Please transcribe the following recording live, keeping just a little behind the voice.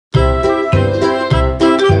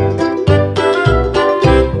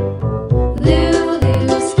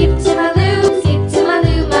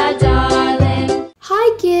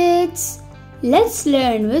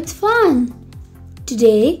learn with fun.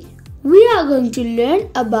 Today, we are going to learn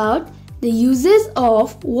about the uses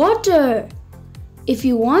of water. If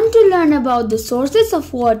you want to learn about the sources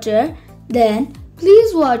of water, then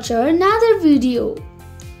please watch our another video.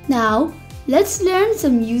 Now, let's learn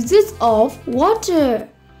some uses of water.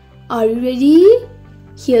 Are you ready?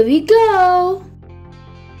 Here we go.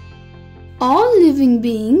 All living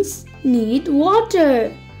beings need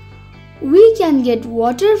water. We can get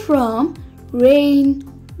water from rain,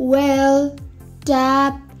 well,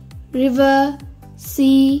 tap, river,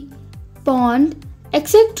 sea, pond,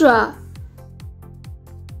 etc.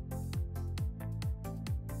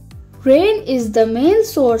 Rain is the main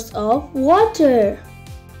source of water.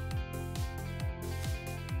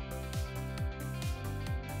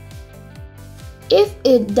 If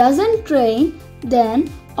it doesn't rain,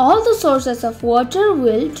 then all the sources of water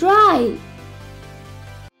will dry.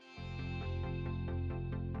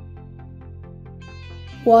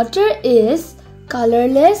 Water is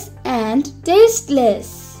colorless and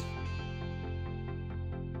tasteless.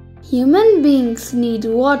 Human beings need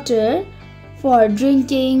water for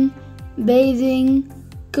drinking, bathing,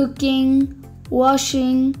 cooking,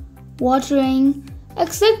 washing, watering,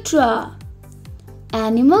 etc.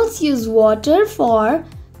 Animals use water for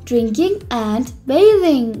drinking and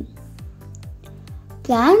bathing.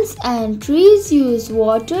 Plants and trees use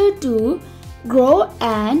water to grow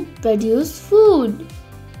and produce food.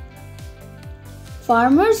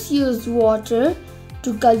 Farmers use water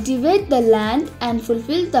to cultivate the land and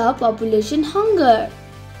fulfill the population hunger.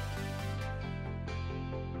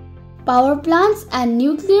 Power plants and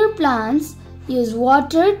nuclear plants use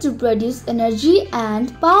water to produce energy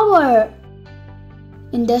and power.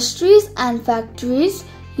 Industries and factories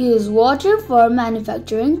use water for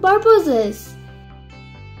manufacturing purposes.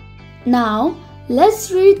 Now,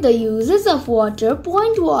 let's read the uses of water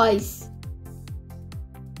point-wise.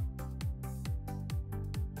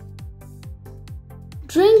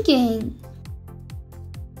 Drinking.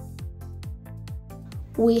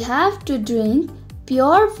 We have to drink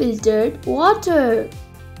pure filtered water.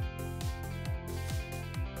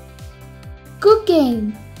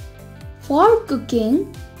 Cooking. For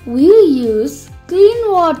cooking, we use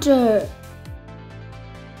clean water.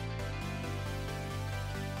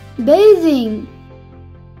 Bathing.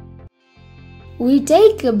 We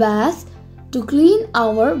take a bath to clean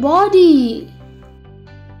our body.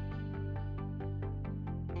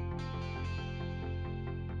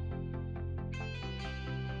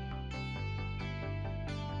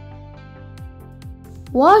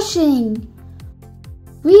 Washing.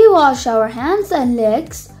 We wash our hands and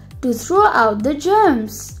legs to throw out the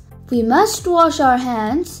germs. We must wash our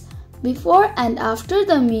hands before and after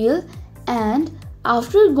the meal and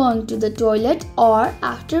after going to the toilet or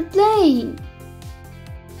after playing.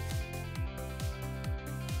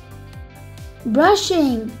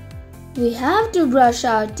 Brushing. We have to brush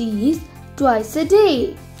our teeth twice a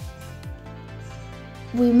day.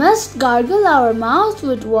 We must gargle our mouth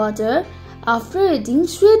with water after eating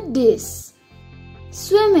sweet dish.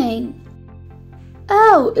 Swimming.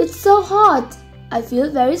 Oh, it's so hot. I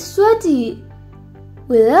feel very sweaty.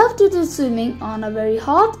 We love to do swimming on a very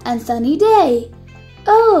hot and sunny day.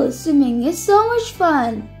 Oh, swimming is so much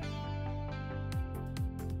fun.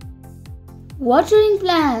 Watering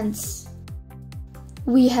plants.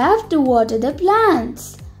 We have to water the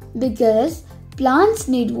plants because plants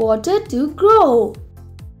need water to grow.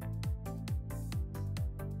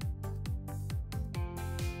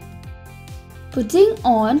 Putting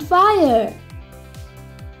on fire.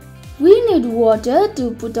 We need water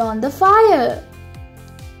to put on the fire.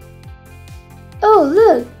 Oh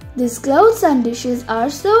look, these clothes and dishes are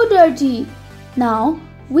so dirty. Now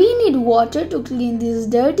we need water to clean these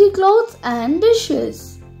dirty clothes and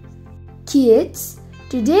dishes. Kids,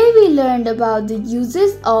 today we learned about the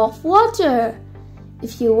uses of water.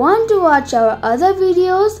 If you want to watch our other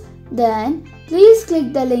videos, then please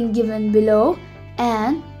click the link given below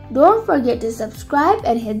and don't forget to subscribe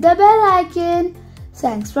and hit the bell icon.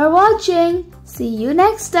 Thanks for watching. See you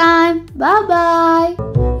next time. Bye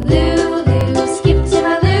bye.